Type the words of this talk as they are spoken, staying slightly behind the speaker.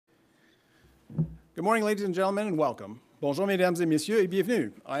Good morning, ladies and gentlemen, and welcome. Bonjour, mesdames et messieurs, et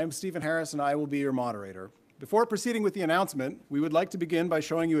bienvenue. I am Stephen Harris, and I will be your moderator. Before proceeding with the announcement, we would like to begin by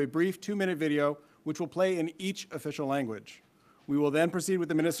showing you a brief 2-minute video which will play in each official language. We will then proceed with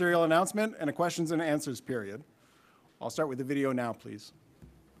the ministerial announcement and a questions and answers period. I'll start with the video now, please.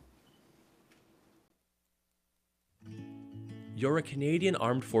 You're a Canadian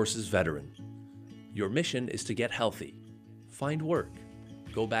Armed Forces veteran. Your mission is to get healthy, find work,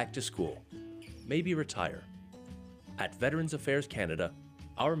 go back to school, maybe retire. At Veterans Affairs Canada,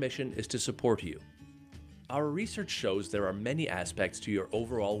 our mission is to support you. Our research shows there are many aspects to your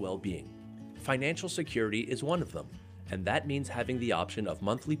overall well-being. Financial security is one of them, and that means having the option of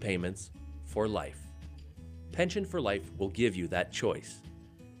monthly payments for life. Pension for Life will give you that choice.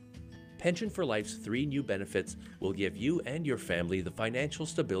 Pension for Life's 3 new benefits will give you and your family the financial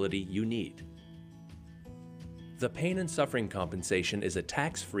stability you need. The pain and suffering compensation is a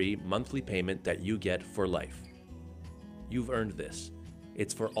tax-free monthly payment that you get for life. You've earned this.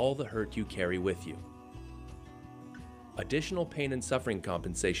 It's for all the hurt you carry with you. Additional pain and suffering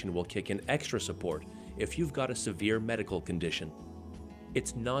compensation will kick in extra support if you've got a severe medical condition.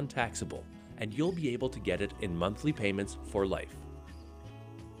 It's non-taxable, and you'll be able to get it in monthly payments for life.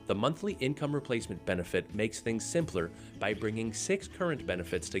 The monthly income replacement benefit makes things simpler by bringing 6 current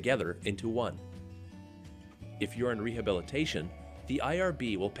benefits together into one. If you're in rehabilitation, the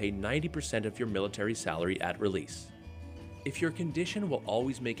IRB will pay 90% of your military salary at release. If your condition will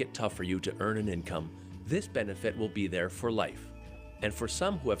always make it tough for you to earn an income, this benefit will be there for life. And for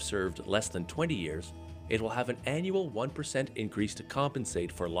some who have served less than 20 years, it will have an annual 1% increase to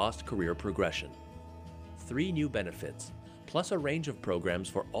compensate for lost career progression. 3 new benefits, plus a range of programs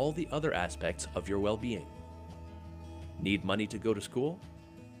for all the other aspects of your well-being. Need money to go to school?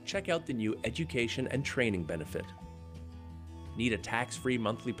 Check out the new Education and Training benefit. Need a tax-free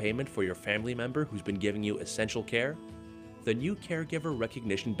monthly payment for your family member who's been giving you essential care? The new Caregiver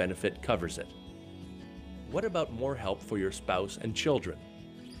Recognition benefit covers it. What about more help for your spouse and children?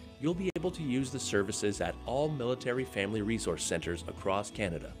 You'll be able to use the services at all military family resource centers across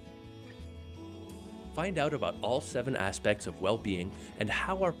Canada. Find out about all 7 aspects of well-being and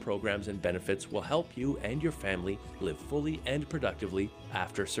how our programs and benefits will help you and your family live fully and productively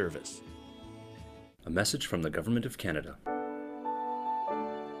after service. A message from the Government of Canada.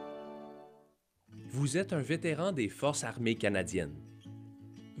 Vous êtes un vétéran des Forces armées canadiennes.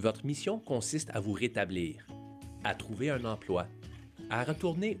 Votre mission consiste à vous rétablir, à trouver un emploi, à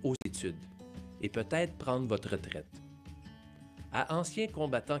retourner aux études et peut-être prendre votre retraite. À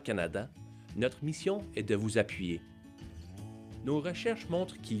AnciensCombattants Canada, notre mission est de vous appuyer. Nos recherches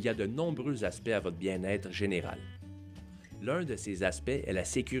montrent qu'il y a de nombreux aspects à votre bien-être général. L'un de ces aspects est la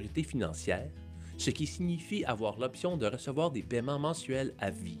sécurité financière, ce qui signifie avoir l'option de recevoir des paiements mensuels à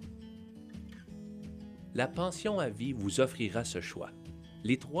vie. La pension à vie vous offrira ce choix.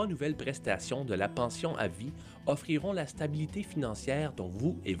 Les 3 nouvelles prestations de la pension à vie offriront la stabilité financière dont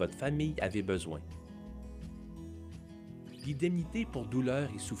vous et votre famille avez besoin. L'indemnité pour douleur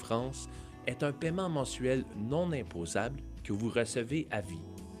et souffrance est un paiement mensuel non imposable que vous recevez à vie.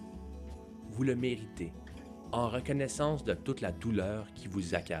 Vous le méritez, en reconnaissance de toute la douleur qui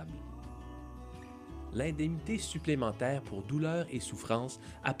vous accable. L'indemnité supplémentaire pour douleur et souffrance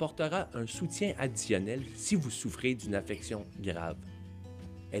apportera un soutien additionnel si vous souffrez d'une affection grave.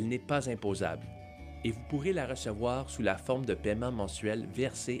 Elle n'est pas imposable et vous pourrez la recevoir sous la forme de paiement mensuel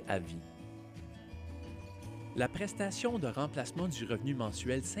versé à vie. La prestation de remplacement du revenu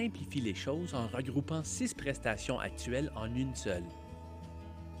mensuel simplifie les choses en regroupant 6 prestations actuelles en une seule.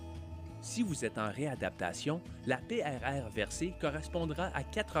 Si vous êtes en réadaptation, la PRR versée correspondra à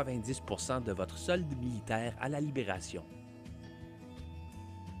 90% de votre solde militaire à la libération.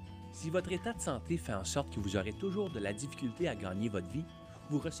 Si votre état de santé fait en sorte que vous aurez toujours de la difficulté à gagner votre vie,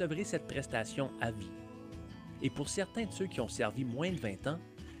 vous recevrez cette prestation à vie. Et pour certains de ceux qui ont servi moins de 20 ans,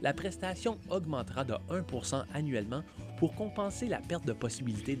 la prestation augmentera de 1% annuellement pour compenser la perte de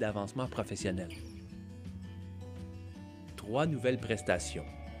possibilité d'avancement professionnel. 3 nouvelles prestations,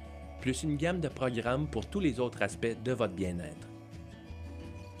 plus une gamme de programmes pour tous les autres aspects de votre bien-être.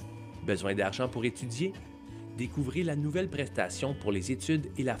 Besoin d'argent pour étudier? Découvrez la nouvelle prestation pour les études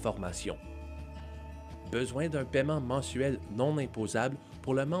et la formation. Besoin d'un paiement mensuel non imposable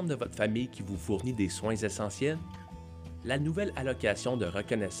pour le membre de votre famille qui vous fournit des soins essentiels? La nouvelle allocation de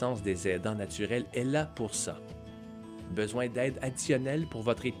reconnaissance des aidants naturels est là pour ça. Besoin d'aide additionnelle pour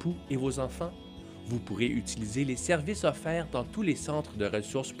votre époux et vos enfants? Vous pourrez utiliser les services offerts dans tous les centres de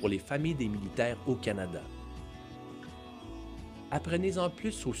ressources pour les familles des militaires au Canada. Apprenez-en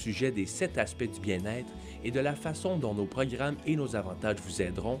plus au sujet des 7 aspects du bien-être et de la façon dont nos programmes et nos avantages vous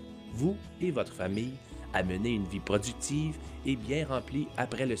aideront vous et votre famille à mener une vie productive et bien remplie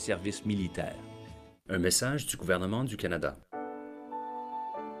après le service militaire. Un message du gouvernement du Canada.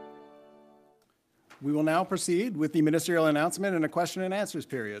 We will now proceed with the ministerial announcement and a question and answers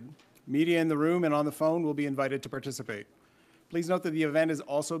period. Media in the room and on the phone will be invited to participate. Please note that the event is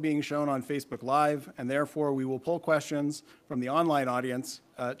also being shown on Facebook Live, and therefore we will pull questions from the online audience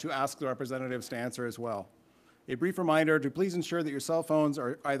to ask the representatives to answer as well. A brief reminder to please ensure that your cell phones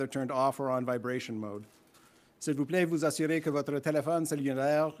are either turned off or on vibration mode. S'il vous plaît, vous assurez que votre téléphone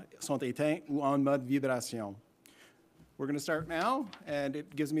cellulaire sont éteints ou en mode vibration. We're going to start now, and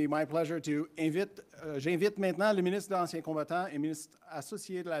it gives me my pleasure to j'invite maintenant le ministre d'Anciens combattants et ministre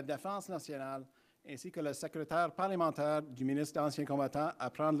associé de la Défense nationale, ainsi que le secrétaire parlementaire du ministre d'Anciens combattants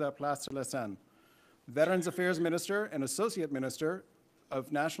à prendre leur place sur la scène. Veterans Affairs Minister and Associate Minister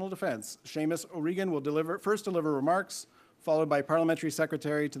of National Defense, Seamus O'Regan, will first deliver remarks, followed by Parliamentary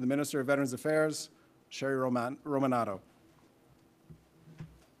Secretary to the Minister of Veterans Affairs, Sherry Romanato.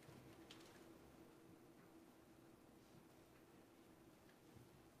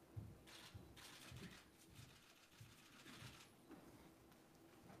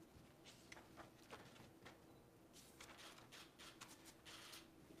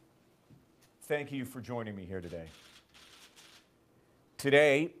 Thank you for joining me here today.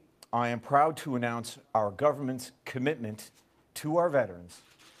 Today, I am proud to announce our government's commitment to our veterans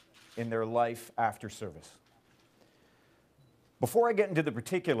in their life after service. Before I get into the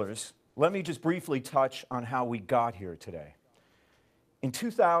particulars, let me just briefly touch on how we got here today. In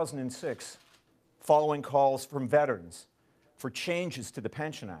 2006, following calls from veterans for changes to the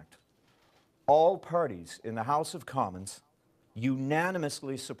Pension Act, all parties in the House of Commons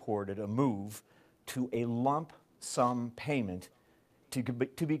unanimously supported a move to a lump sum payment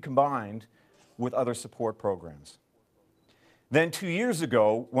to be combined with other support programs. Then 2 years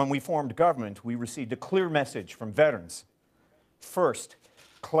ago, when we formed government, we received a clear message from veterans. First,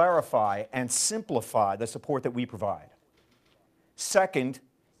 clarify and simplify the support that we provide. Second,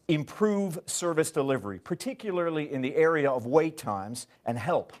 improve service delivery, particularly in the area of wait times and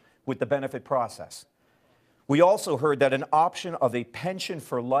help with the benefit process. We also heard that an option of a pension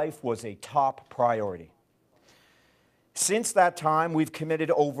for life was a top priority. Since that time, we've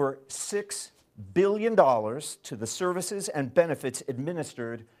committed over $6 billion to the services and benefits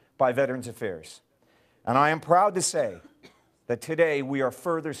administered by Veterans Affairs. And I am proud to say that today we are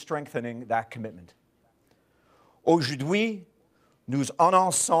further strengthening that commitment. Aujourd'hui, nous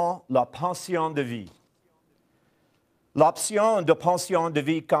annonçons la pension de vie. L'option de pension de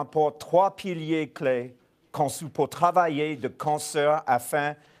vie comporte trois piliers clés conçus pour travailler de concert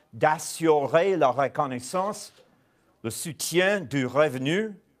afin d'assurer la reconnaissance, le soutien du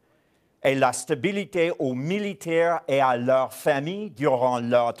revenu et la stabilité aux militaires et à leurs familles durant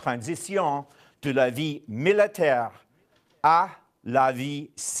leur transition de la vie militaire à la vie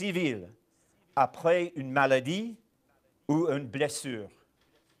civile après une maladie ou une blessure.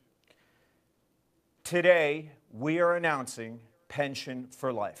 Today, we are announcing Pension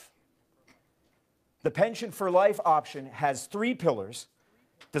for Life. The Pension for Life option has three pillars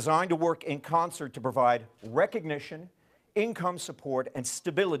designed to work in concert to provide recognition, income support, and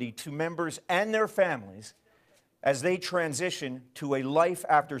stability to members and their families as they transition to a life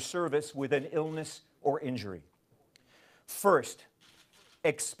after service with an illness or injury. First,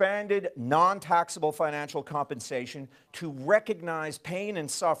 expanded non-taxable financial compensation to recognize pain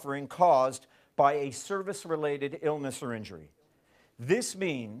and suffering caused by a service-related illness or injury. This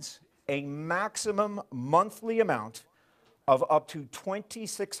means a maximum monthly amount of up to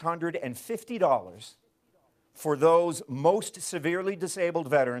 $2,650 for those most severely disabled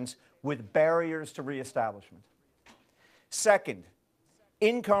veterans with barriers to reestablishment. Second,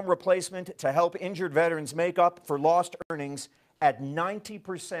 income replacement to help injured veterans make up for lost earnings at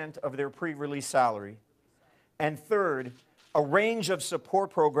 90% of their pre-release salary. And third, a range of support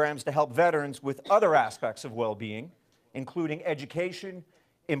programs to help veterans with other aspects of well-being, including education,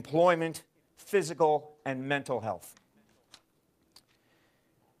 employment, physical, and mental health.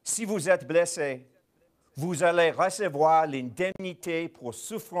 Si vous êtes blessé, vous allez recevoir l'indemnité pour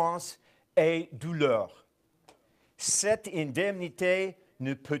souffrance et douleur. Cette indemnité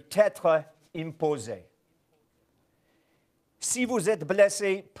ne peut être imposée. Si vous êtes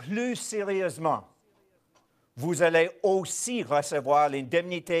blessé plus sérieusement, vous allez aussi recevoir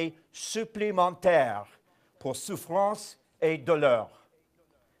l'indemnité supplémentaire pour souffrance et douleur.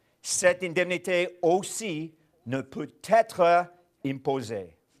 Cette indemnité aussi ne peut être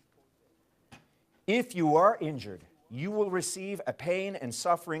imposée. If you are injured, you will receive a pain and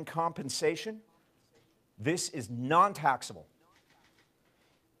suffering compensation. This is non-taxable.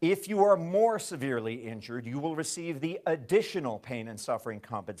 If you are more severely injured, you will receive the additional pain and suffering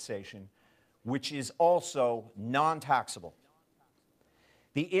compensation, which is also non-taxable.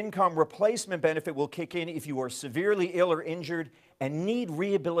 The income replacement benefit will kick in if you are severely ill or injured and need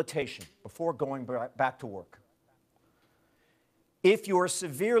rehabilitation before going back to work. If you are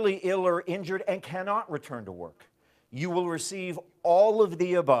severely ill or injured and cannot return to work, you will receive all of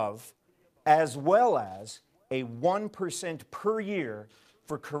the above, as well as a 1% per year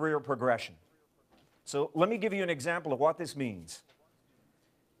for career progression. So let me give you an example of what this means.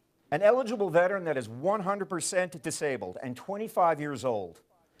 An eligible veteran that is 100% disabled and 25 years old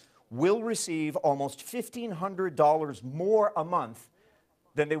will receive almost $1,500 more a month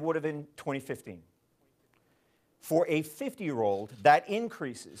than they would have in 2015. For a 50-year-old, that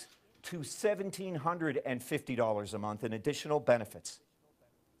increases to $1,750 a month in additional benefits.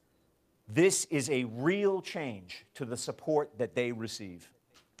 This is a real change to the support that they receive.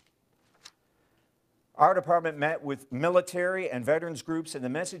 Our department met with military and veterans groups, and the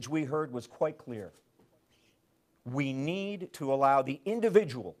message we heard was quite clear. We need to allow the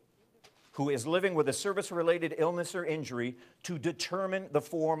individual who is living with a service-related illness or injury to determine the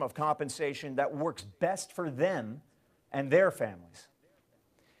form of compensation that works best for them and their families.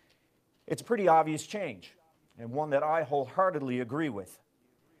 It's a pretty obvious change, and one that I wholeheartedly agree with.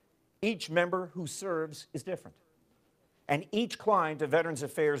 Each member who serves is different, and each client of Veterans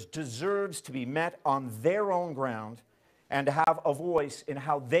Affairs deserves to be met on their own ground and to have a voice in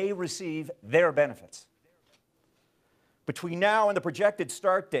how they receive their benefits. Between now and the projected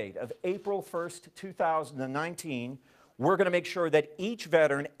start date of April 1st, 2019, we're going to make sure that each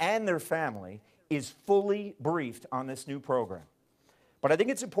veteran and their family is fully briefed on this new program. But I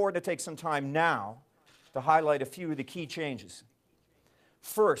think it's important to take some time now to highlight a few of the key changes.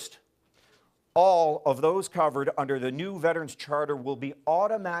 First, all of those covered under the new Veterans Charter will be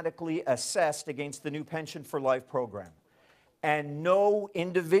automatically assessed against the new Pension for Life program, and no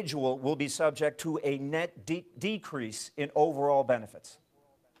individual will be subject to a net decrease in overall benefits.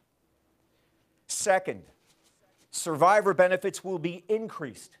 Second, survivor benefits will be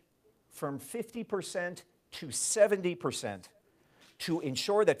increased from 50% to 70% to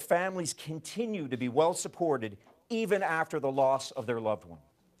ensure that families continue to be well supported even after the loss of their loved one.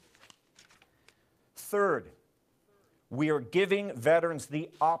 Third, we are giving veterans the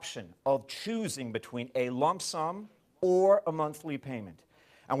option of choosing between a lump sum or a monthly payment.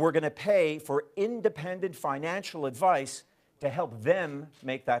 And we're going to pay for independent financial advice to help them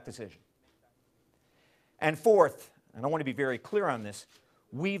make that decision. And fourth, and I want to be very clear on this,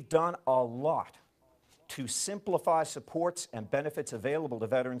 we've done a lot to simplify supports and benefits available to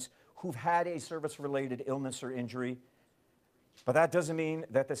veterans who've had a service-related illness or injury, but that doesn't mean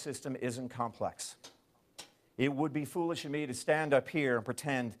that the system isn't complex. It would be foolish of me to stand up here and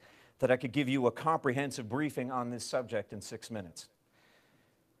pretend that I could give you a comprehensive briefing on this subject in 6 minutes.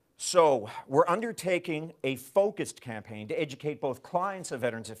 So, we're undertaking a focused campaign to educate both clients of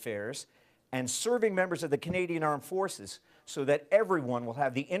Veterans Affairs and serving members of the Canadian Armed Forces so that everyone will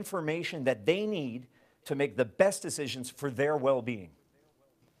have the information that they need to make the best decisions for their well-being.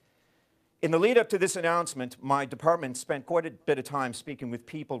 In the lead-up to this announcement, my department spent quite a bit of time speaking with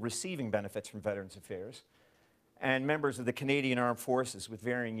people receiving benefits from Veterans Affairs and members of the Canadian Armed Forces with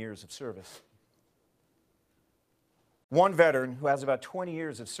varying years of service. One veteran who has about 20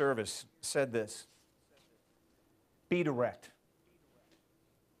 years of service said this: be direct.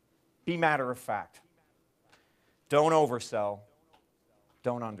 Be matter of fact. Don't oversell.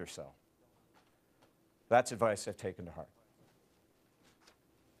 Don't undersell. That's advice I've taken to heart.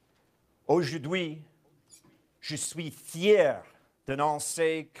 Aujourd'hui, je suis fier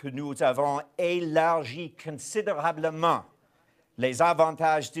d'annoncer que nous avons élargi considérablement les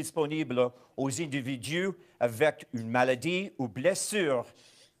avantages disponibles aux individus avec une maladie ou blessure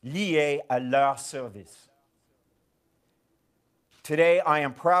liée à leur service. Today, I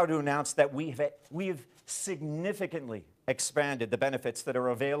am proud to announce that we've significantly expanded the benefits that are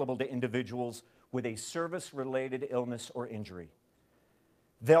available to individuals with a service-related illness or injury.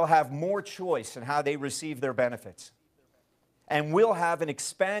 They'll have more choice in how they receive their benefits. And we'll have an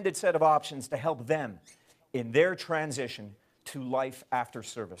expanded set of options to help them in their transition to life after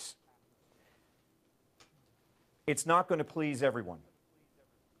service. It's not going to please everyone,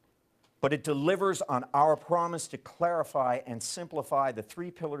 but it delivers on our promise to clarify and simplify the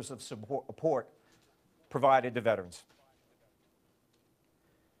 3 pillars of support provided to veterans.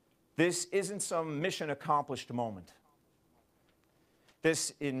 This isn't some mission accomplished moment.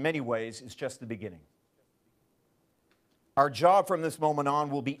 This, in many ways, is just the beginning. Our job from this moment on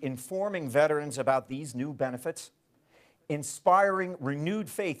will be informing veterans about these new benefits, inspiring renewed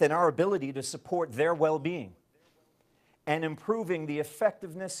faith in our ability to support their well-being, and improving the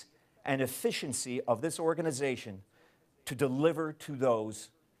effectiveness and efficiency of this organization to deliver to those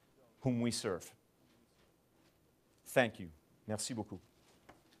whom we serve. Thank you. Merci beaucoup.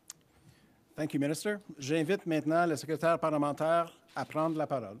 Thank you, Minister. J'invite maintenant le secrétaire parlementaire à prendre la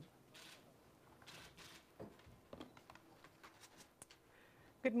parole.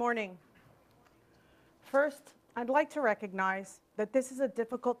 Good morning. First, I'd like to recognize that this is a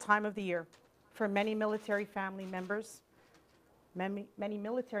difficult time of the year for many military family members, many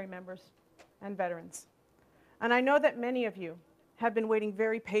military members and veterans. And I know that many of you have been waiting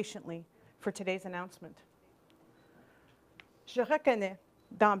very patiently for today's announcement. Je reconnais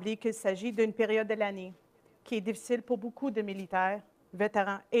d'emblée qu'il s'agit d'une période de l'année qui est difficile pour beaucoup de militaires,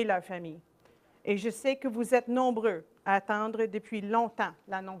 vétérans et leurs familles. Et je sais que vous êtes nombreux à attendre depuis longtemps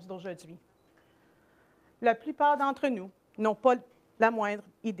l'annonce d'aujourd'hui. La plupart d'entre nous n'ont pas la moindre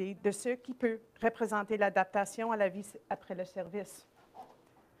idée de ce qui peut représenter l'adaptation à la vie après le service.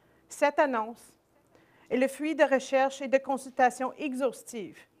 Cette annonce est le fruit de recherches et de consultations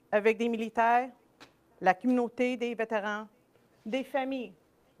exhaustives avec des militaires, la communauté des vétérans, des familles,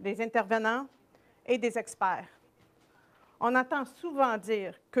 des intervenants et des experts. On entend souvent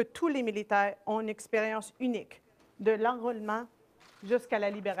dire que tous les militaires ont une expérience unique, de l'enrôlement jusqu'à la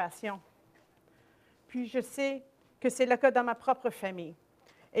libération. Puis je sais que c'est le cas dans ma propre famille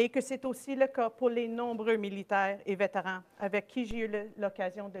et que c'est aussi le cas pour les nombreux militaires et vétérans avec qui j'ai eu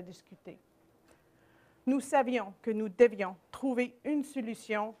l'occasion de discuter. Nous savions que nous devions trouver une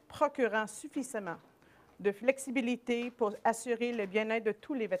solution procurant suffisamment de flexibilité pour assurer le bien-être de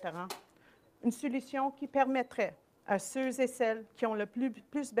tous les vétérans, une solution qui permettrait à ceux et celles qui ont le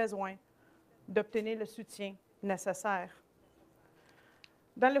plus besoin d'obtenir le soutien nécessaire.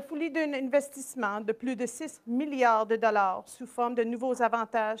 Dans le foulée d'un investissement de plus de 6 milliards de dollars sous forme de nouveaux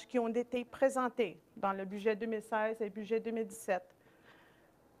avantages qui ont été présentés dans le budget 2016 et le budget 2017,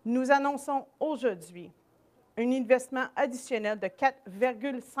 nous annonçons aujourd'hui un investissement additionnel de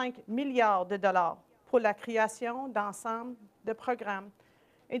 4,5 milliards de dollars pour la création d'ensemble de programmes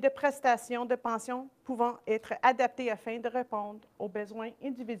et de prestations de pension pouvant être adaptés afin de répondre aux besoins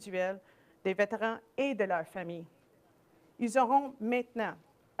individuels des vétérans et de leurs familles. Ils auront maintenant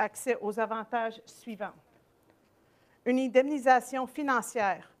accès aux avantages suivants. Une indemnisation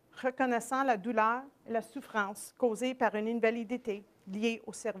financière reconnaissant la douleur et la souffrance causées par une invalidité liée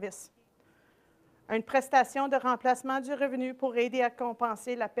au service. Une prestation de remplacement du revenu pour aider à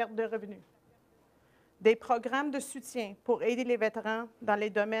compenser la perte de revenus. Des programmes de soutien pour aider les vétérans dans les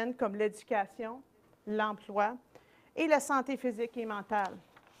domaines comme l'éducation, l'emploi et la santé physique et mentale.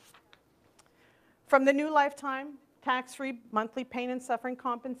 From the new lifetime tax-free monthly pain and suffering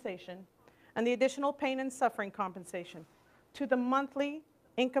compensation and the additional pain and suffering compensation to the monthly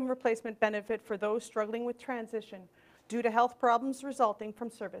income replacement benefit for those struggling with transition due to health problems resulting from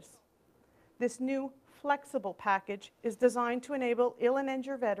service. This new flexible package is designed to enable ill and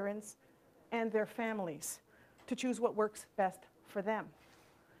injured veterans and their families to choose what works best for them.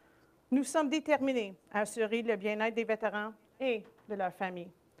 Nous sommes déterminés à assurer le bien-être des vétérans et de leurs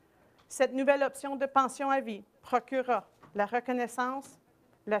familles. Cette nouvelle option de pension à vie procurera la reconnaissance,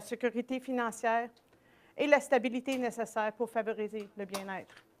 la sécurité financière et la stabilité nécessaires pour favoriser le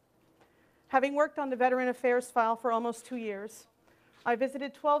bien-être. Having worked on the Veteran Affairs file for almost 2 years, I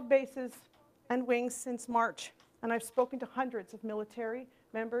visited 12 bases and wings since March, and I've spoken to hundreds of military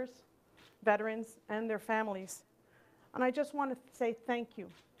members, veterans, and their families. And I just want to say thank you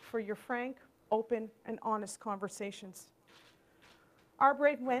for your frank, open, and honest conversations. Our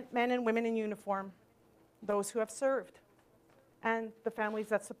brave men and women in uniform, those who have served, and the families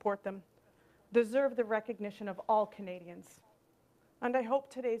that support them, deserve the recognition of all Canadians. And I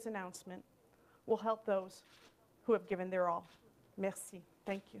hope today's announcement will help those who have given their all. Merci.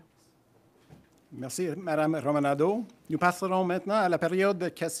 Thank you. Merci, Madame Romanado. Nous passerons maintenant à la période de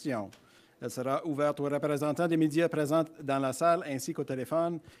questions. Elle sera ouverte aux représentants des médias présents dans la salle ainsi qu'au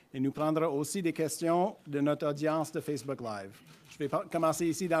téléphone et nous prendrons aussi des questions de notre audience de Facebook Live. Je vais commencer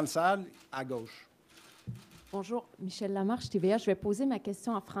ici dans la salle, à gauche. Bonjour, Michel Lamarche, TVA. Je vais poser ma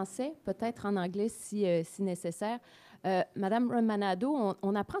question en français, peut-être en anglais si nécessaire. Madame Romanado,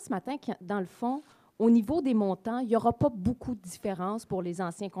 on apprend ce matin que, dans le fond, au niveau des montants, il n'y aura pas beaucoup de différence pour les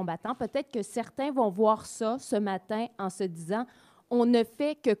anciens combattants. Peut-être que certains vont voir ça ce matin en se disant on ne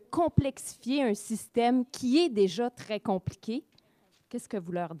fait que complexifier un système qui est déjà très compliqué. Qu'est-ce que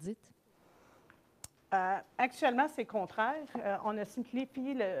vous leur dites? Actuellement, c'est contraire. On a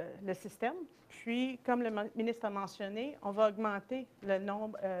simplifié le système. Puis, comme le ministre a mentionné, on va augmenter le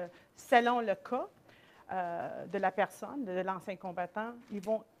nombre selon le cas. de la personne, de l'ancien combattant, ils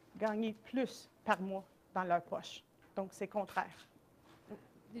vont gagner plus par mois dans leur poche. Donc, c'est contraire.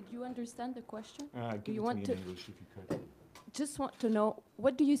 Did you understand the question? Give You it to want me to- in English if you could. Just want to know,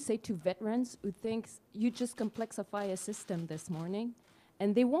 what do you say to veterans who think you just complexify a system this morning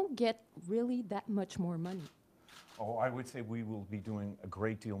and they won't get really that much more money? Oh, I would say we will be doing a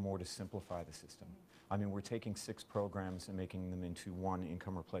great deal more to simplify the system. I mean, we're taking 6 programs and making them into 1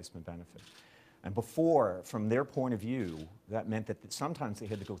 income replacement benefit. And before, from their point of view, that meant that sometimes they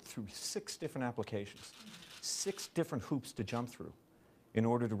had to go through 6 different applications, 6 different hoops to jump through in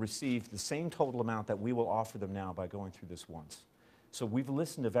order to receive the same total amount that we will offer them now by going through this once. So we've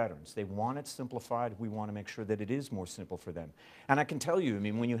listened to veterans. They want it simplified. We want to make sure that it is more simple for them. And I can tell you, I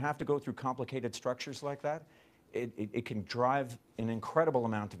mean, when you have to go through complicated structures like that, it can drive an incredible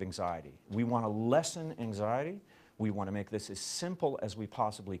amount of anxiety. We want to lessen anxiety. We want to make this as simple as we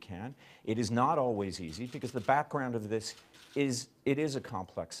possibly can. It is not always easy because the background of this is, it is a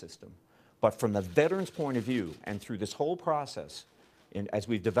complex system. But from the veteran's point of view and through this whole process, as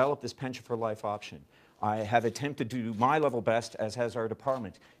we've developed this Pension for Life option, I have attempted to do my level best, as has our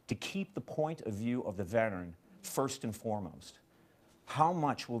department, to keep the point of view of the veteran first and foremost. How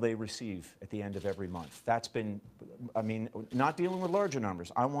much will they receive at the end of every month? That's been, I mean, not dealing with larger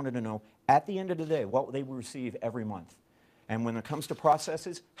numbers. I wanted to know, at the end of the day, what they will receive every month. And when it comes to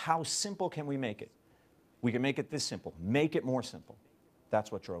processes, how simple can we make it? We can make it this simple. Make it more simple. That's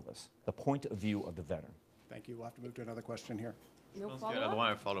what drove us, the point of view of the veteran. Thank you. We'll have to move to another question here. No Je pense qu'elle a follow-up? droit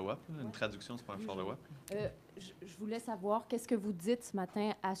à un follow-up. Une traduction, c'est pas un follow-up. Je voulais savoir, qu'est-ce que vous dites ce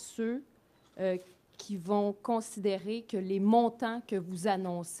matin à ceux qui vont considérer que les montants que vous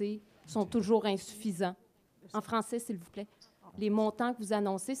annoncez sont toujours insuffisants? En français, s'il vous plaît. Les montants que vous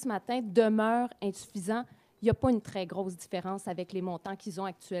annoncez ce matin demeurent insuffisants. Il n'y a pas une très grosse différence avec les montants qu'ils ont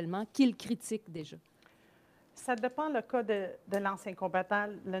actuellement, qu'ils critiquent déjà. Ça dépend le cas de l'ancien combattant,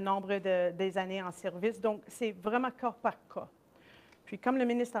 le nombre des années en service. Donc, c'est vraiment cas par cas. Puis, comme le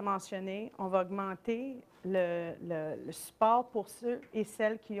ministre a mentionné, on va augmenter le support pour ceux et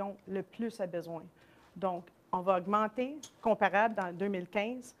celles qui ont le plus besoin. Donc, on va augmenter, comparable dans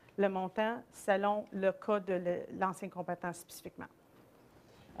 2015, le montant selon le cas de l'ancien combattant spécifiquement.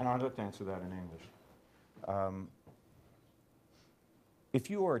 And I'd like to answer that in English. If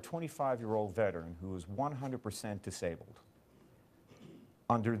you are a 25-year-old veteran who is 100% disabled,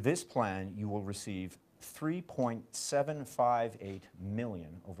 under this plan, you will receive $3.758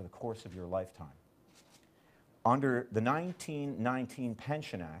 million over the course of your lifetime. Under the 1919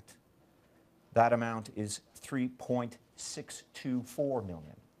 Pension Act, that amount is $3.624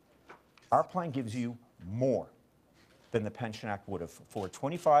 million. Our plan gives you more than the Pension Act would have for a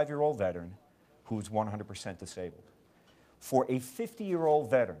 25-year-old veteran who is 100% disabled. For a 50-year-old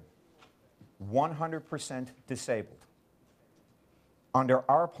veteran, 100% disabled, under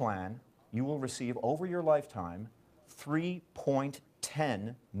our plan, you will receive over your lifetime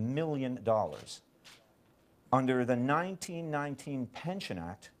 $3.10 million. Under the 1919 Pension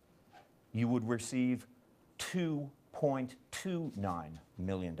Act, you would receive $2.29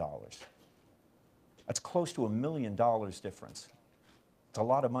 million. That's close to $1 million difference. It's a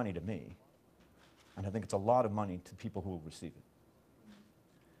lot of money to me, and I think it's a lot of money to people who will receive it.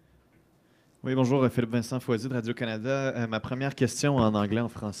 Oui, bonjour, Philippe Vincent Foisy de Radio-Canada. Ma première question en anglais, en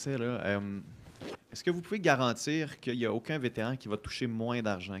français, là, est-ce que vous pouvez garantir qu'il n'y a aucun vétéran qui va toucher moins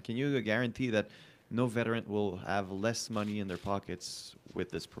d'argent? Can you guarantee that no veteran will have less money in their pockets with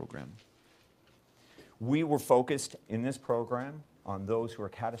this program? We were focused in this program on those who are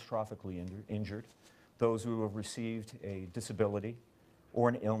catastrophically injured, those who have received a disability or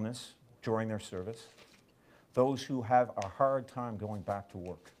an illness during their service, those who have a hard time going back to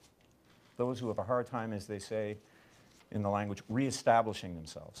work, those who have a hard time, as they say in the language, reestablishing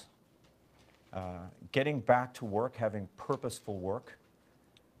themselves. Getting back to work, having purposeful work,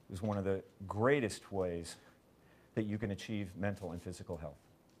 is one of the greatest ways that you can achieve mental and physical health.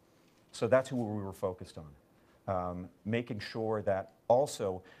 So that's who we were focused on, making sure that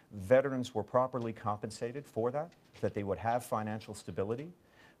also veterans were properly compensated for that they would have financial stability,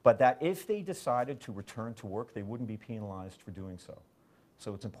 but that if they decided to return to work, they wouldn't be penalized for doing so.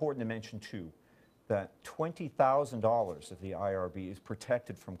 So it's important to mention, too, that $20,000 of the IRB is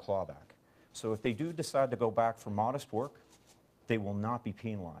protected from clawback. So if they do decide to go back for modest work, they will not be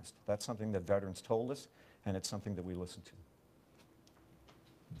penalized. That's something that veterans told us, and it's something that we listen to.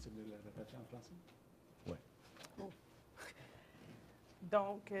 Oui.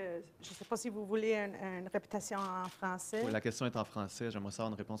 Donc, je ne sais pas si vous voulez une répétition en français. Oui, la question est en français. J'aimerais savoir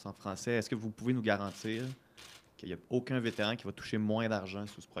une réponse en français. Est-ce que vous pouvez nous garantir qu'il n'y a aucun vétéran qui va toucher moins d'argent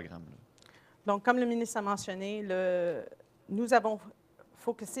sous ce programme-là? Donc, comme le ministre a mentionné, nous avons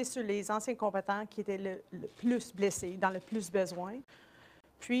focusé sur les anciens combattants qui étaient le plus blessés, dans le plus besoin.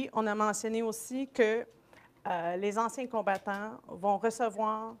 Puis, on a mentionné aussi que les anciens combattants vont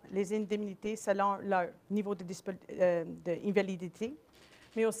recevoir les indemnités selon leur niveau d'invalidité,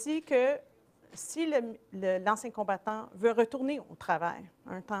 mais aussi que si l'ancien combattant veut retourner au travail,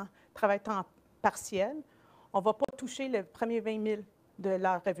 travail temps partiel, on ne va pas toucher le premier 20 000 de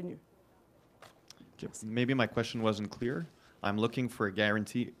leur revenu. Okay. Maybe my question wasn't clear. I'm looking for a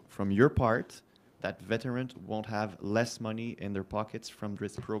guarantee from your part that veterans won't have less money in their pockets from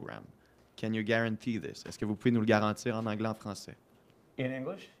this program. Can you guarantee this? Est-ce que vous pouvez nous le garantir en anglais, en français? In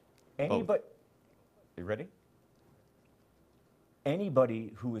English, anybody, you ready?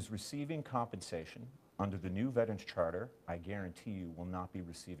 Anybody who is receiving compensation under the new Veterans Charter, I guarantee you, will not be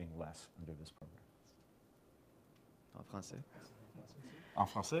receiving less under this program. En français? En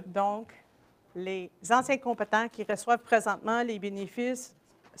français? Donc, les anciens combattants qui reçoivent présentement les bénéfices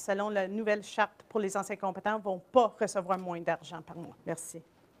selon la nouvelle charte pour les anciens combattants ne vont pas recevoir moins d'argent par mois. Merci.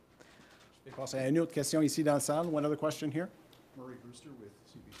 Je vais passer à une autre question ici dans la salle. One other question here. Murray Brewster with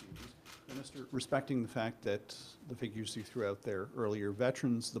CBC News. Minister, respecting the fact that the figures you threw out there earlier,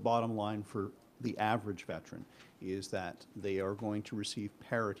 veterans, the bottom line for the average veteran is that they are going to receive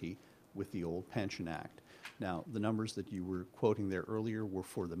parity with the old Pension Act. Now, the numbers that you were quoting there earlier were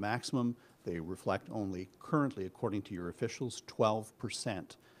for the maximum. They reflect only currently, according to your officials,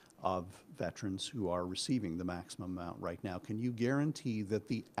 12% of veterans who are receiving the maximum amount right now. Can you guarantee that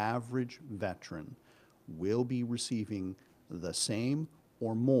the average veteran will be receiving the same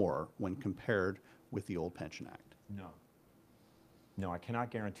or more when compared with the old Pension Act? No. No, I cannot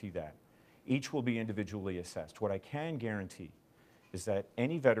guarantee that. Each will be individually assessed. What I can guarantee is that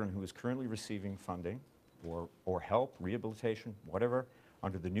any veteran who is currently receiving funding or help, rehabilitation, whatever,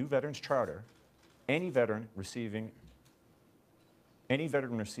 under the new Veterans Charter, any veteran receiving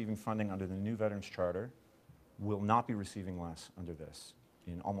funding under the new Veterans Charter will not be receiving less under this.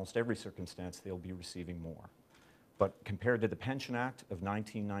 In almost every circumstance, they'll be receiving more. But compared to the Pension Act of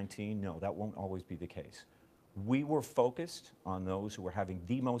 1919, no, that won't always be the case. We were focused on those who were having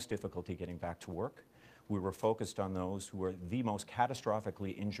the most difficulty getting back to work. We were focused on those who were the most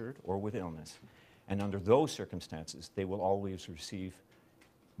catastrophically injured or with illness. And under those circumstances, they will always receive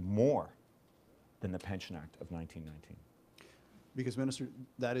more than the Pension Act of 1919. Because, Minister,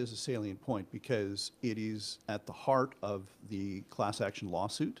 that is a salient point, because it is at the heart of the class action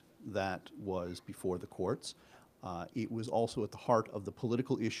lawsuit that was before the courts. It was also at the heart of the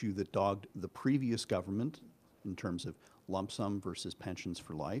political issue that dogged the previous government in terms of lump sum versus pensions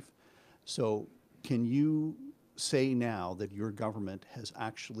for life. So can you say now that your government has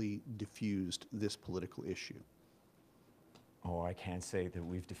actually diffused this political issue? Oh, I can't say that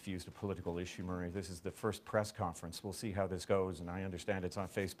we've diffused a political issue, Murray. This is the first press conference. We'll see how this goes, and I understand it's on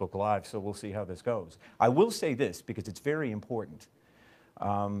Facebook Live, so we'll see how this goes. I will say this, because it's very important.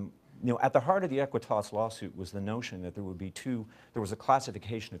 At the heart of the Equitas lawsuit was the notion that there was a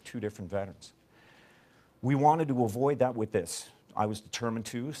classification of two different veterans. We wanted to avoid that with this. I was determined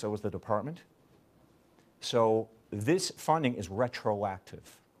to, so was the department. So this funding is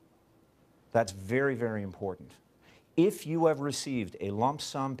retroactive. That's very, very important. If you have received a lump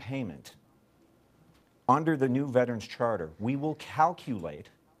sum payment under the new Veterans Charter, we will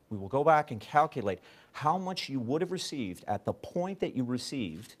go back and calculate how much you would have received at the point that you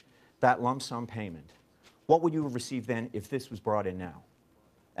received that lump sum payment. What would you have received then if this was brought in now?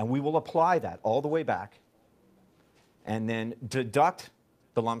 And we will apply that all the way back and then deduct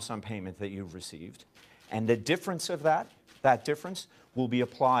the lump sum payment that you've received. And the difference of that difference will be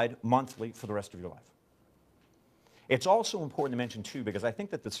applied monthly for the rest of your life. It's also important to mention, too, because I think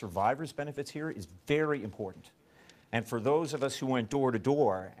that the survivor's benefits here is very important. And for those of us who went door to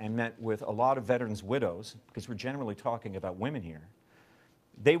door and met with a lot of veterans' widows, because we're generally talking about women here,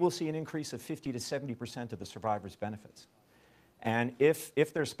 they will see an increase of 50 to 70% of the survivor's benefits. And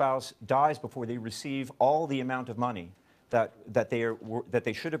if their spouse dies before they receive all the amount of money that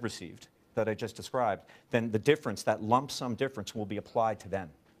they should have received, that I just described, then the difference, that lump sum difference, will be applied to them.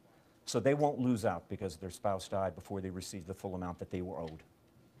 So they won't lose out because their spouse died before they received the full amount that they were owed.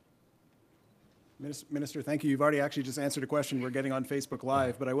 Minister, thank you. You've already actually just answered a question we're getting on Facebook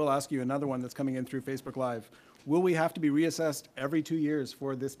Live, but I will ask you another one that's coming in through Facebook Live. Will we have to be reassessed every 2 years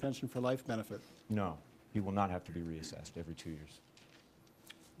for this pension for life benefit? No, you will not have to be reassessed every 2 years.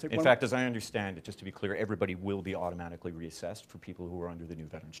 In fact, as I understand it, just to be clear, everybody will be automatically reassessed for people who are under the new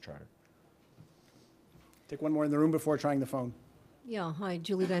Veterans Charter. Take one more in the room before trying the phone. Yeah, hi,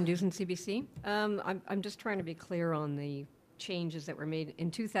 Julie Van Dusen, CBC. I'm just trying to be clear on the changes that were made in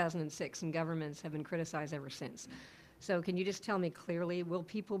 2006, and governments have been criticized ever since. So can you just tell me clearly, will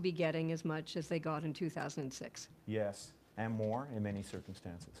people be getting as much as they got in 2006? Yes, and more in many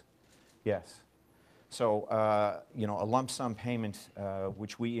circumstances. Yes. So, you know, a lump sum payment,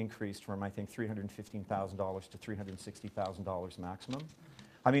 which we increased from, I think, $315,000 to $360,000 maximum.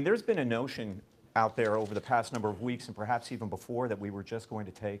 I mean, there's been a notion out there over the past number of weeks, and perhaps even before, that we were just going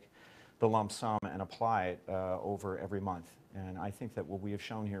to take the lump sum and apply it over every month. And I think that what we have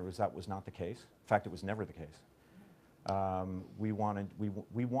shown here was that was not the case. In fact, it was never the case.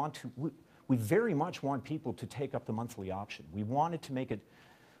 We very much want people to take up the monthly option. We wanted to make it,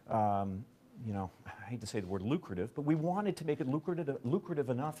 you know, I hate to say the word lucrative, but we wanted to make it lucrative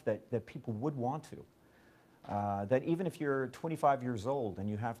enough that people would want to. That even if you're 25 years old and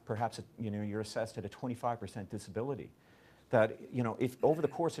you have perhaps, you're assessed at a 25% disability, that, you know, if over the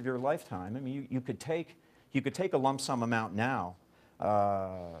course of your lifetime, I mean, you could take a lump sum amount now,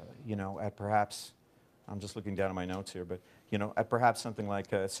 you know, at perhaps, I'm just looking down at my notes here, but, you know, at perhaps something like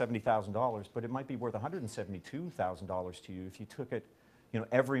 $70,000, but it might be worth $172,000 to you if you took it, you know,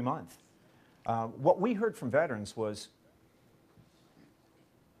 every month. What we heard from veterans was,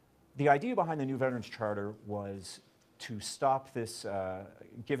 the idea behind the new Veterans Charter was to stop this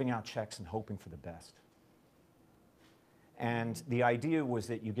giving out checks and hoping for the best. And the idea was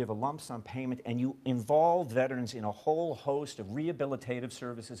that you give a lump sum payment and you involve veterans in a whole host of rehabilitative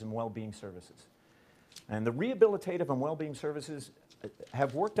services and well-being services. And the rehabilitative and well-being services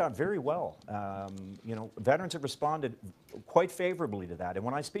have worked out very well. You know, veterans have responded quite favorably to that. And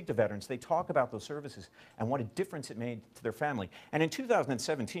when I speak to veterans, they talk about those services and what a difference it made to their family. And in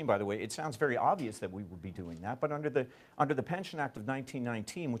 2017, by the way, it sounds very obvious that we would be doing that, but under the Pension Act of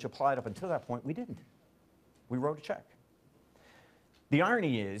 1919, which applied up until that point, we didn't. We wrote a check. The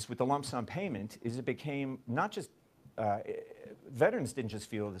irony is, with the lump sum payment, is it became not just, veterans didn't just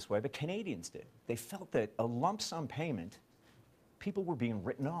feel this way, but Canadians did. They felt that a lump sum payment, people were being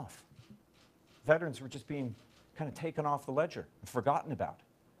written off. Veterans were just being kind of taken off the ledger and forgotten about,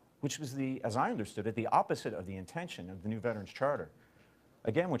 which was as I understood it, the opposite of the intention of the new Veterans Charter,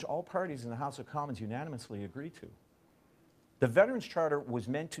 again, which all parties in the House of Commons unanimously agreed to. The Veterans Charter was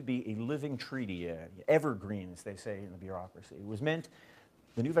meant to be a living treaty, evergreen, as they say in the bureaucracy. It was meant,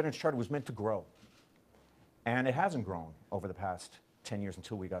 the new Veterans Charter was meant to grow. And it hasn't grown over the past 10 years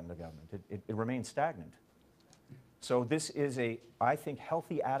until we got into government. It remains stagnant. So this is I think,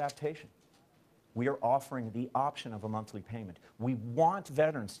 healthy adaptation. We are offering the option of a monthly payment. We want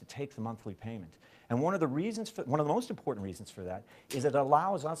veterans to take the monthly payment. And one of the most important reasons for that is it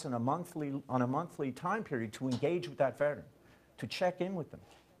allows us on a monthly time period to engage with that veteran, to check in with them.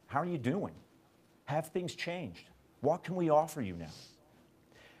 How are you doing? Have things changed? What can we offer you now?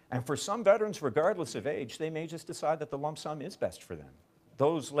 And for some veterans, regardless of age, they may just decide that the lump sum is best for them.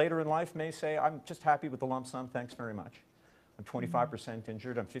 Those later in life may say, I'm just happy with the lump sum, thanks very much. I'm 25%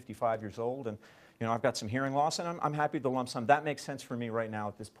 injured, I'm 55 years old, and you know, I've got some hearing loss, and I'm happy with the lump sum. That makes sense for me right now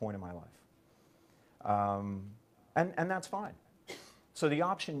at this point in my life. And that's fine. So the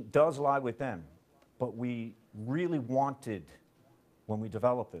option does lie with them, but we really wanted, when we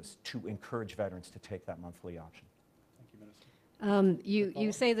developed this, to encourage veterans to take that monthly option.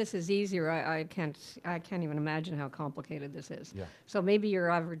 You say this is easier. I can't even imagine how complicated this is. Yeah. So maybe your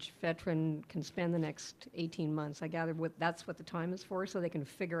average veteran can spend the next 18 months. I gather that's what the time is for, so they can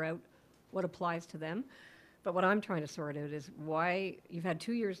figure out what applies to them. But what I'm trying to sort out is why you've had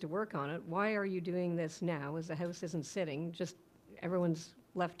 2 years to work on it. Why are you doing this now, as the House isn't sitting? Just everyone's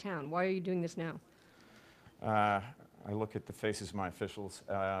left town. Why are you doing this now? I look at the faces of my officials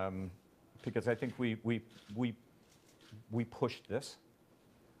because I think we pushed this.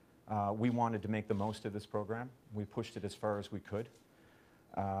 We wanted to make the most of this program. We pushed it as far as we could.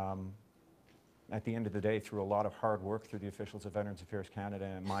 At the end of the day, through a lot of hard work through the officials of Veterans Affairs Canada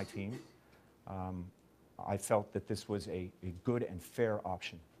and my team, I felt that this was a good and fair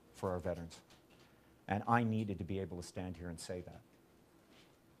option for our veterans. And I needed to be able to stand here and say that.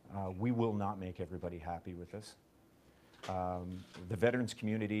 We will not make everybody happy with this. The veterans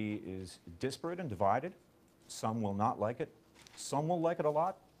community is disparate and divided. Some will not like it, some will like it a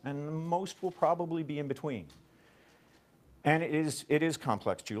lot, and most will probably be in between. And it is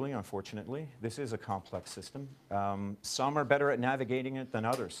complex, Julie, unfortunately. This is a complex system. Some are better at navigating it than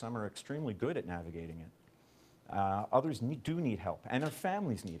others. Some are extremely good at navigating it. Others do need help, and their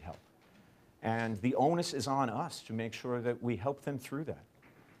families need help. And the onus is on us to make sure that we help them through that.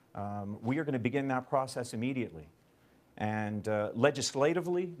 We are going to begin that process immediately. And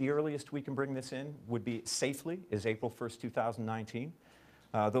legislatively, the earliest we can bring this in would be safely is April 1st, 2019.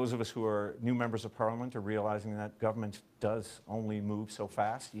 Those of us who are new members of Parliament are realizing that government does only move so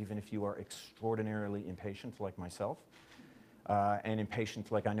fast, even if you are extraordinarily impatient like myself, and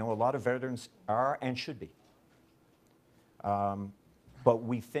impatient like I know a lot of veterans are and should be. But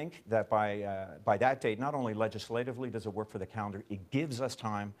we think that by that date, not only legislatively does it work for the calendar, it gives us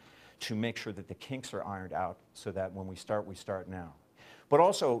time to make sure that the kinks are ironed out so that when we start now. But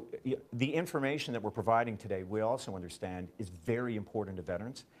also, the information that we're providing today, we also understand, is very important to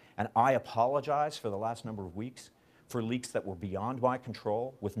veterans. And I apologize for the last number of weeks for leaks that were beyond my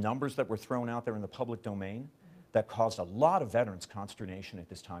control, with numbers that were thrown out there in the public domain that caused a lot of veterans consternation at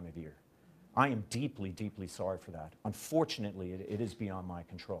this time of year. I am deeply, deeply sorry for that. Unfortunately, it is beyond my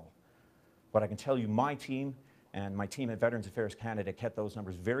control. But I can tell you my team and my team at Veterans Affairs Canada kept those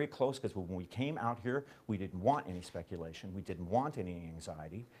numbers very close, because when we came out here, we didn't want any speculation, we didn't want any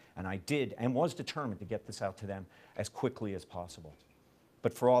anxiety, and I did and was determined to get this out to them as quickly as possible.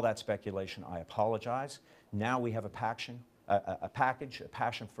 But for all that speculation, I apologize. Now we have a pension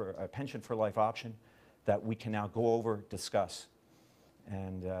for life option that we can now go over, discuss.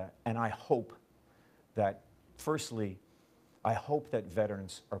 And I hope that, firstly, I hope that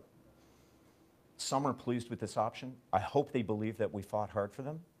veterans are, some are pleased with this option. I hope they believe that we fought hard for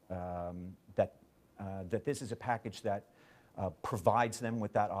them, that this is a package that provides them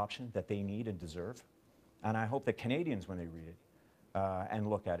with that option that they need and deserve. And I hope that Canadians, when they read it and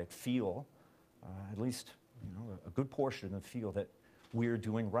look at it, feel, at least a good portion of them feel that we're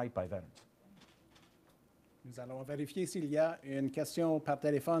doing right by veterans. Nous allons vérifier s'il y a une question par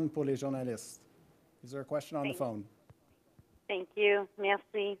téléphone pour les journalistes. Is there a question on the phone? Thank you.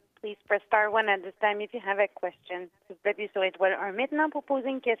 Merci. Please press star 1 at this time if you have a question. Vous pouvez appuyer sur étoile 1 maintenant pour poser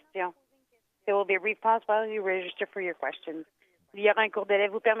une question. There will be a brief pause while you register for your questions. Il y aura un court délai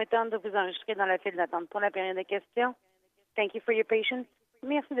vous permettant de vous enregistrer dans la file d'attente pour la période de questions. Thank you for your patience.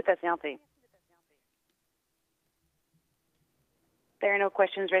 Merci de patienter. There are no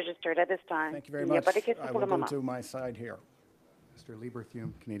questions registered at this time. Thank you very Il n'y a much. pas de questions I pour will le go moment. to my side here. Mr.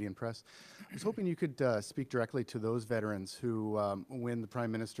 Lieberthume, Canadian Press. I was hoping you could speak directly to those veterans who, when the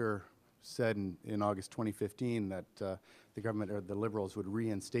Prime Minister said in August 2015 that the government or the Liberals would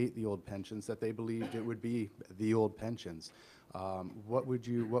reinstate the old pensions, that they believed it would be the old pensions. What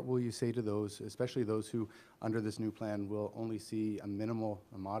will you say to those, especially those who, under this new plan, will only see a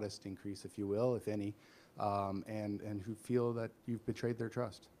modest increase, if you will, if any, and who feel that you've betrayed their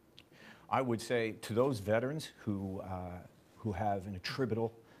trust? I would say to those veterans who have an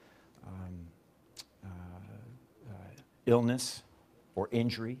attributable illness or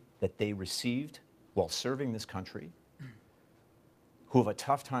injury that they received while serving this country, who have a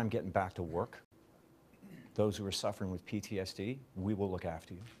tough time getting back to work, those who are suffering with PTSD, we will look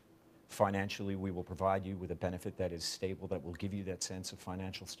after you. Financially, we will provide you with a benefit that is stable, that will give you that sense of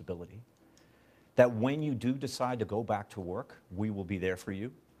financial stability. That when you do decide to go back to work, we will be there for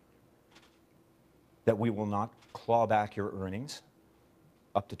you. That we will not claw back your earnings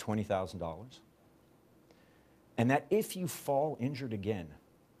up to $20,000. And that if you fall injured again,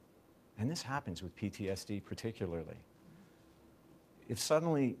 and this happens with PTSD particularly, if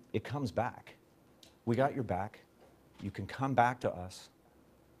suddenly it comes back, we got your back, you can come back to us,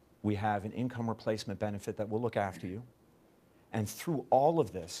 we have an income replacement benefit that will look after you, and through all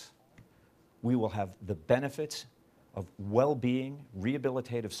of this, we will have the benefits of well-being,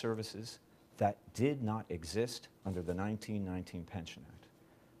 rehabilitative services that did not exist under the 1919 Pension Act,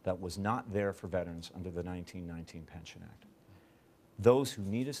 that was not there for veterans under the 1919 Pension Act. Those who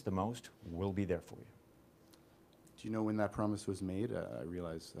need us the most will be there for you. Do you know when that promise was made? I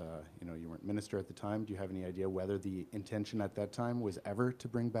realize you weren't minister at the time. Do you have any idea whether the intention at that time was ever to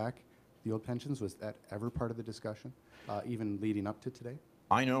bring back the old pensions? Was that ever part of the discussion, even leading up to today?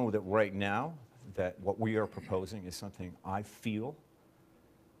 I know that right now that what we are proposing is something I feel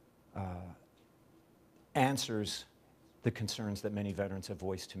answers the concerns that many veterans have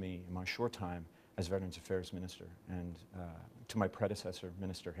voiced to me in my short time as Veterans Affairs Minister and to my predecessor,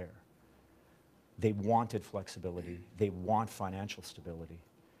 Minister Hare. They wanted flexibility, they want financial stability,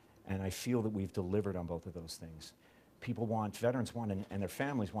 and I feel that we've delivered on both of those things. Veterans want, and their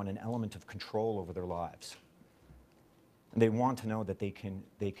families want an element of control over their lives. And they want to know that they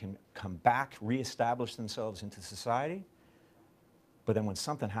can come back, reestablish themselves into society, but then when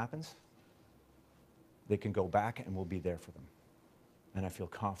something happens, they can go back and we'll be there for them. And I feel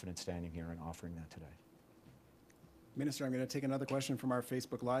confident standing here and offering that today. Minister, I'm going to take another question from our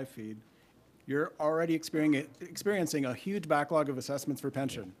Facebook Live feed. You're already experiencing a huge backlog of assessments for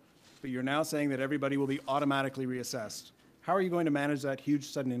pension, but you're now saying that everybody will be automatically reassessed. How are you going to manage that huge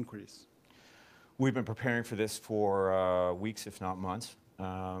sudden increase? We've been preparing for this for weeks, if not months.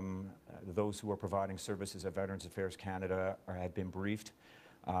 Those who are providing services at Veterans Affairs Canada have been briefed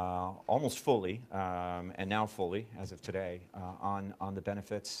almost fully, and now fully, as of today, on the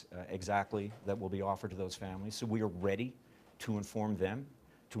benefits exactly that will be offered to those families. So we are ready to inform them,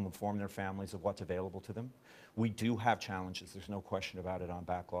 to inform their families of what's available to them. We do have challenges, there's no question about it, on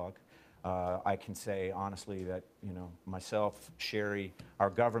backlog. I can say honestly that, you know, myself, Sherry, our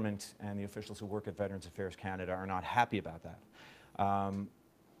government, and the officials who work at Veterans Affairs Canada are not happy about that.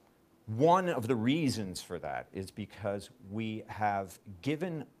 One of the reasons for that is because we have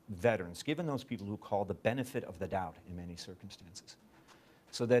given veterans, given those people who call the benefit of the doubt in many circumstances.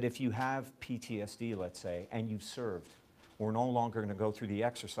 So that if you have PTSD, let's say, and you served, we're no longer going to go through the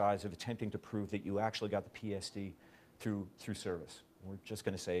exercise of attempting to prove that you actually got the PSD through service. We're just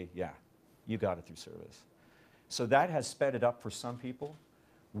going to say, yeah, you got it through service. So that has sped it up for some people.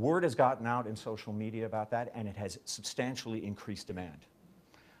 Word has gotten out in social media about that, and it has substantially increased demand.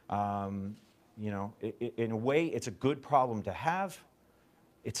 You know, in a way, it's a good problem to have.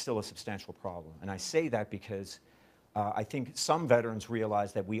 It's still a substantial problem. And I say that because I think some veterans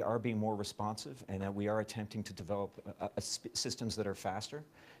realize that we are being more responsive and that we are attempting to develop systems that are faster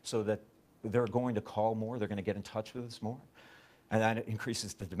so that they're going to call more, they're going to get in touch with us more. And that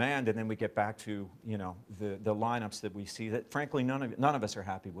increases the demand, and then we get back to, you know, the lineups that we see that, frankly, none of us are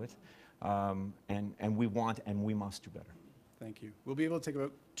happy with. And we want and we must do better. Thank you. We'll be able to take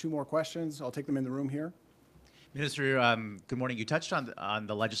about 2 more questions. I'll take them in the room here. Minister, good morning. You touched on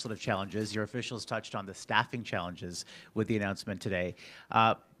the legislative challenges. Your officials touched on the staffing challenges with the announcement today.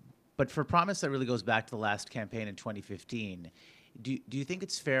 But for a promise that really goes back to the last campaign in 2015, do you think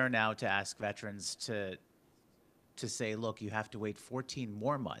it's fair now to ask veterans to say, look, you have to wait 14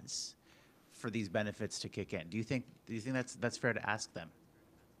 more months for these benefits to kick in? Do you think that's fair to ask them?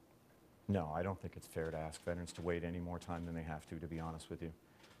 No, I don't think it's fair to ask veterans to wait any more time than they have to be honest with you.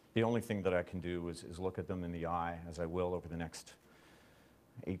 The only thing that I can do is look at them in the eye, as I will over the next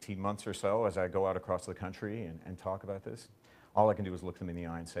 18 months or so, as I go out across the country and talk about this. All I can do is look them in the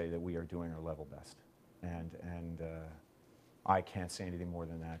eye and say that we are doing our level best. And I can't say anything more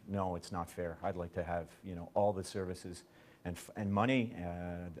than that. No, it's not fair. I'd like to have, you know, all the services and money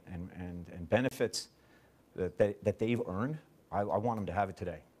and benefits that they've earned. I want them to have it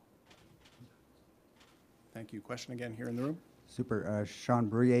today. Thank you. Question again here in the room. Super. Sean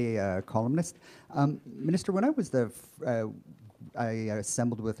Bruyere, columnist. Minister, when I was I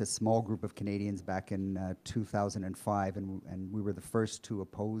assembled with a small group of Canadians back in 2005, and we were the first to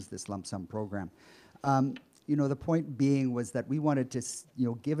oppose this lump sum program. You know, the point being was that we wanted to, you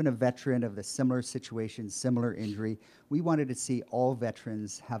know, given a veteran of the similar situation, similar injury, we wanted to see all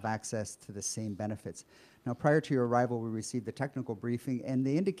veterans have access to the same benefits. Now, prior to your arrival, we received the technical briefing, and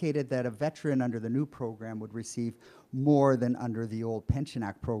they indicated that a veteran under the new program would receive more than under the old Pension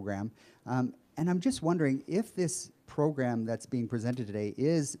Act program. And I'm just wondering if this program that's being presented today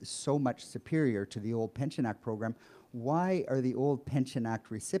is so much superior to the old Pension Act program, why are the old Pension Act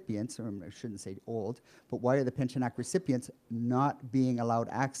recipients, or I shouldn't say old, but why are the Pension Act recipients not being allowed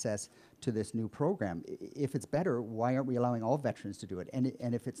access to this new program? If it's better, why aren't we allowing all veterans to do it? And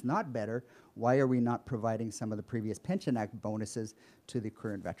if it's not better, why are we not providing some of the previous Pension Act bonuses to the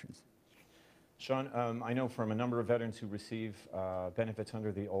current veterans? Sean, I know from a number of veterans who receive benefits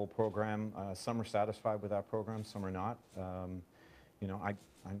under the old program, some are satisfied with that program, some are not. You know, I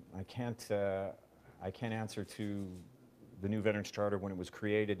can't answer to the new Veterans Charter when it was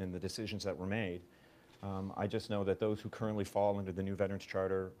created and the decisions that were made. I just know that those who currently fall under the new Veterans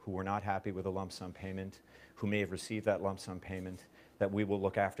Charter, who were not happy with a lump sum payment, who may have received that lump sum payment, that we will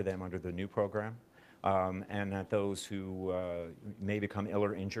look after them under the new program. And that those who may become ill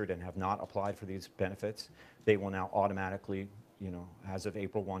or injured and have not applied for these benefits, they will now automatically, you know, as of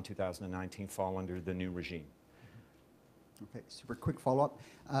April 1, 2019, fall under the new regime. Okay, super quick follow-up.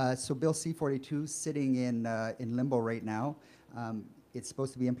 So Bill C-42 sitting in limbo right now. It's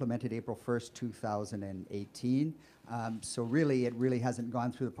supposed to be implemented April 1st, 2018. So really, it really hasn't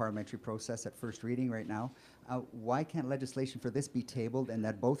gone through the parliamentary process at first reading right now. Why can't legislation for this be tabled and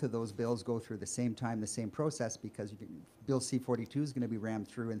that both of those bills go through the same time, the same process? Because Bill C-42 is going to be rammed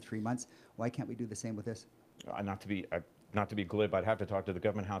through in 3 months. Why can't we do the same with this? Not to be glib, I'd have to talk to the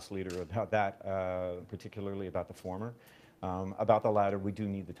government House leader about that, particularly about the former. About the latter, we do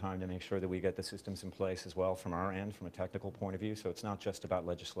need the time to make sure that we get the systems in place as well from our end, from a technical point of view. So it's not just about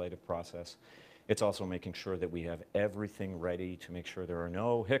legislative process. It's also making sure that we have everything ready to make sure there are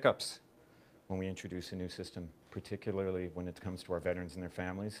no hiccups when we introduce a new system, particularly when it comes to our veterans and their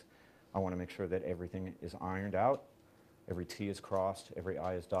families. I want to make sure that everything is ironed out, every T is crossed, every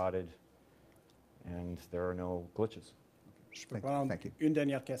I is dotted, and there are no glitches. Je peux prendre une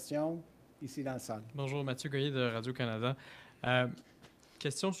dernière question ici dans la salle. Bonjour, Mathieu Goyer de Radio-Canada.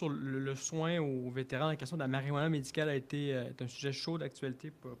 Question sur le soin aux vétérans. La question de la marijuana médicale est un sujet chaud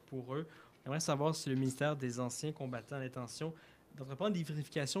d'actualité pour eux. J'aimerais savoir si le ministère des Anciens combattants a l'intention d'entreprendre des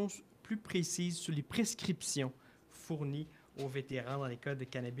vérifications plus précises sur les prescriptions fournies aux vétérans dans les cas de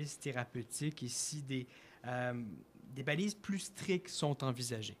cannabis thérapeutique et si des balises plus strictes sont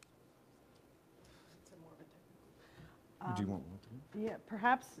envisagées. Do you want Yeah,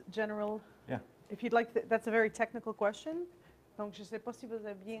 perhaps, General. Yeah. If you'd like, that's a very technical question. Donc, je ne sais pas si vous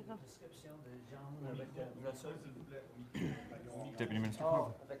avez bien. Deputy Minister,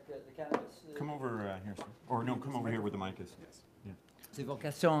 come over here, sir. Or no, come over here where the mic is. Yeah. C'est vos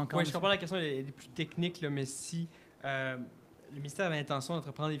questions encore. Oui, je comprends la question est plus technique, là, mais si le ministère a l'intention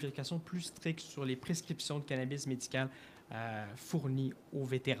d'entreprendre des vérifications plus strictes sur les prescriptions de cannabis médical fournies aux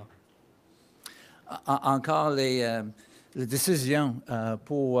vétérans. Encore les décisions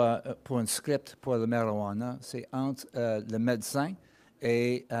pour un script pour le marijuana, c'est entre le médecin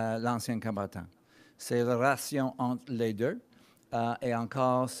et l'ancien combattant. C'est la relation entre les deux. Et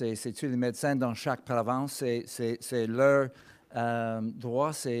encore, c'est tous les médecins dans chaque province, c'est leur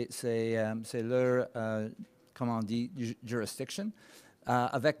droit, c'est leur, comment on dit, jurisdiction.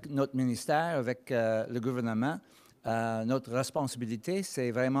 Avec notre ministère, avec le gouvernement, notre responsabilité,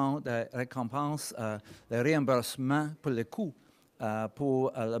 c'est vraiment de récompense, le réimbursement pour les coûts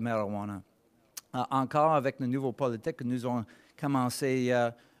pour le marijuana. Encore avec le nouveau politique que nous avons commencé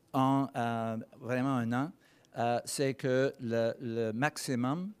en vraiment un an, c'est que le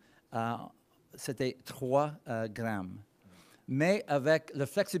maximum, c'était 3 grammes. Mais avec la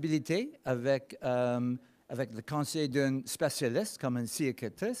flexibilité, avec le conseil d'un spécialiste comme un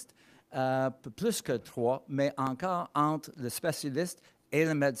psychiatriste, plus que 3, mais encore entre le spécialiste et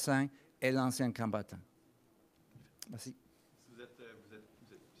le médecin et l'ancien combattant. Merci.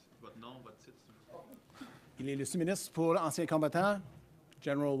 Votre nom, votre titre? Il est le sous-ministre pour l'ancien combattant,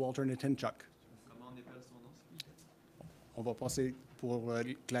 General Walter Nitinchuk. Comment on appelle son nom? On va passer pour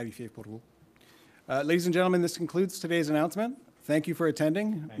clarifier pour vous. Ladies and gentlemen, this concludes today's announcement. Thank you for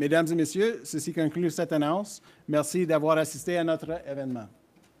attending. Mesdames et messieurs, ceci conclut cette annonce. Merci d'avoir assisté à notre événement.